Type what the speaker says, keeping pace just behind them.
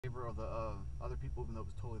favor of the other people, even though it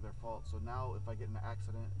was totally their fault. So now, if I get in an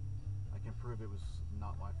accident, I can prove it was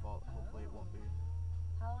not my fault. Hopefully, it won't be.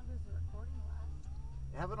 How long does the recording last?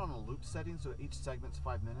 I have it on a loop setting, so each segment's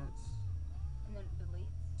 5 minutes. And then it deletes?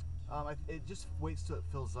 It just waits till it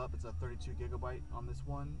fills up. It's a 32 gigabyte on this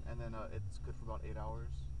one, and then it's good for about 8 hours.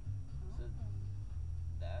 So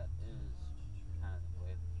that is kind of the way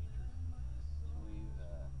of the future.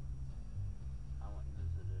 I went and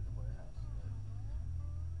visited a warehouse that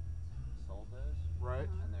sold those. Right.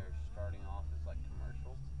 And they're starting off as like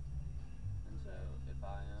commercial. And so if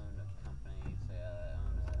I own a company, say I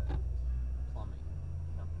own a plumbing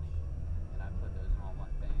company, and I put those in all my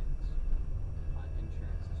vans, my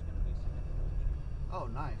insurance is going to be significantly cheaper. Oh,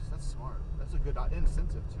 nice. That's smart. That's a good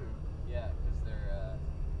incentive too. Yeah, because they're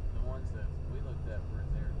the ones that we looked at were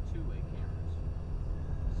they're two-way cameras.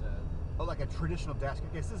 So Oh, like a traditional dash.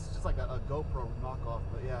 I guess this is just like a GoPro knockoff,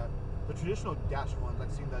 but yeah, the traditional dash ones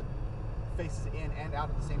I've seen that faces in and out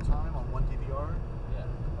at the same time on one DVR. yeah,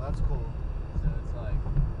 Oh, that's cool. so it's like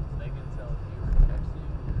they can tell if you were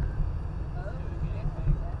texting or doing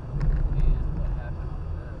anything and what happened on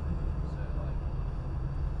the road. So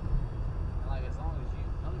like as long as you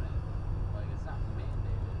own it, like it's not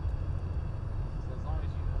mandated. So as long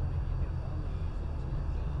as you own it, you can only use it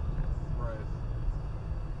to your advantage. Right.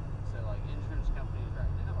 So like insurance companies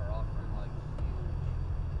right now are offering like huge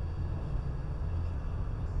savings.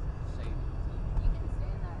 You can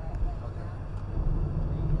stand that right Okay. now.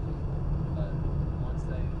 But once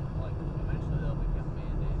they like eventually they'll become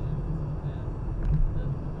mandated, then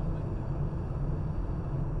they'll make it.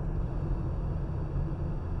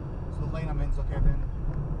 So the lane I'm in's okay then.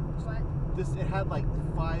 What? It had like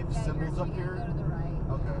 5 Yeah, symbols you're up here. Go to the right.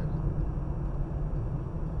 Okay.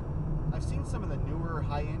 I've seen some of the newer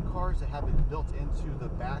high-end cars that have it built into the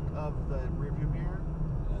back of the rearview mirror,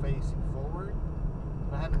 facing forward.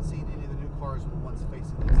 But I haven't seen any of the new cars with the ones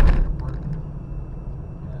facing inside the park.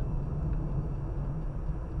 Yeah.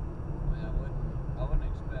 I mean, I wouldn't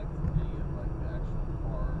expect any of like the actual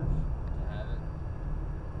cars to have it,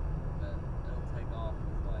 but it'll take off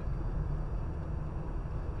with like,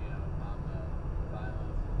 if I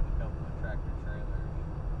own a couple of tractor trailers,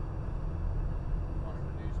 want to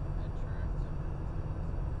reduce my insurance.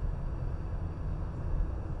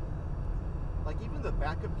 Like even the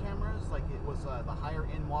backup cameras, like it was the higher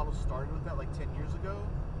end model started with that like 10 years ago,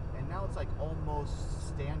 and now it's like almost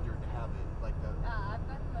standard to have it. Like I've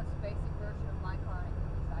got the most basic version of my car and it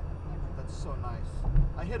comes backup camera. that's so nice.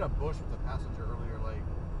 I hit a bush with a passenger earlier, like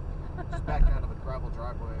just backing out of a gravel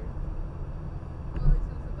driveway. Well, at least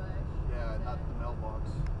it was a bush. Yeah, So not the mailbox.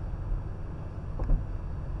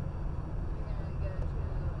 you're gonna go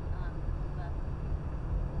to left.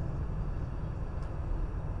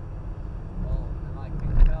 Well, and like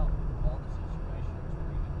think about all the situations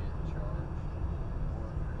where you get charged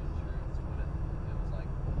more for insurance. What if it was like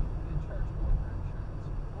you get charged more for insurance,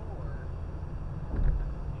 or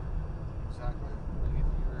Exactly. like if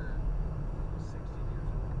you were 60 years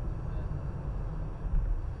old and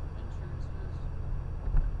insurance is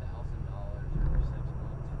 $1,000 every 6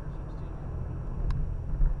 months for 16 years old.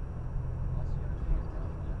 Plus you gotta pay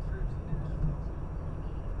your proofs and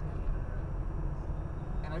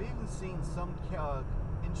And I've even seen some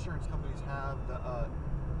insurance companies have the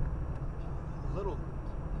little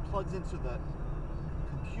plugs into the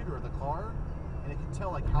computer of the car, and it can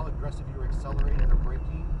tell like how aggressive you were accelerating or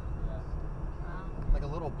braking, yeah. Wow. like a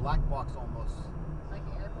little black box almost. Like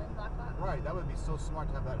the airplane black box? Right, that would be so smart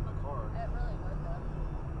to have that in a car. It really would though.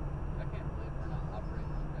 I can't believe we're not operating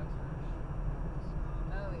like that first.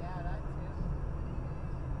 Oh yeah, that too.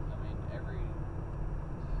 I mean, every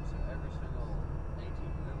single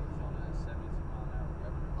 18-wheeler's on a 72-mile-an-hour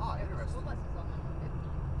government. Ah, Every school interesting. bus is on like 50.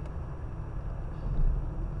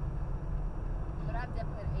 But I've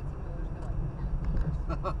definitely had 18-wheelers go like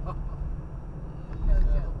 90. No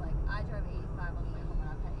joke. Like I drove 85 on the way home and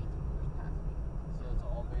I've had 18-wheelers pass me. So it's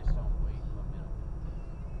all based on weight and momentum.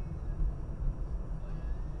 Like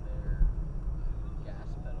their gas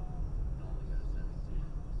pedal can only go to 72.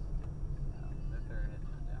 If they're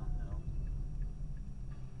hitting it downhill.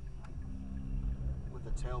 With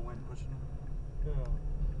the tailwind pushing it. Yeah.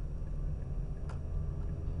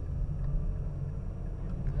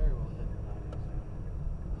 Very well hit the 90s.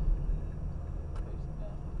 Facing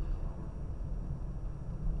down with this normal.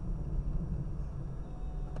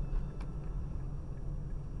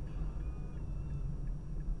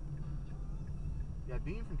 Yeah,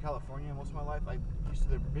 being from California most of my life, I used to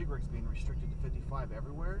the big rigs being restricted to 55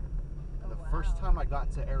 everywhere. And Oh, the first wow. time I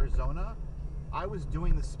got to Arizona, I was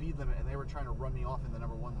doing the speed limit, and they were trying to run me off in the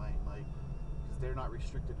 #1 lane, like, because they're not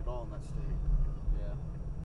restricted at all in that state. Yeah.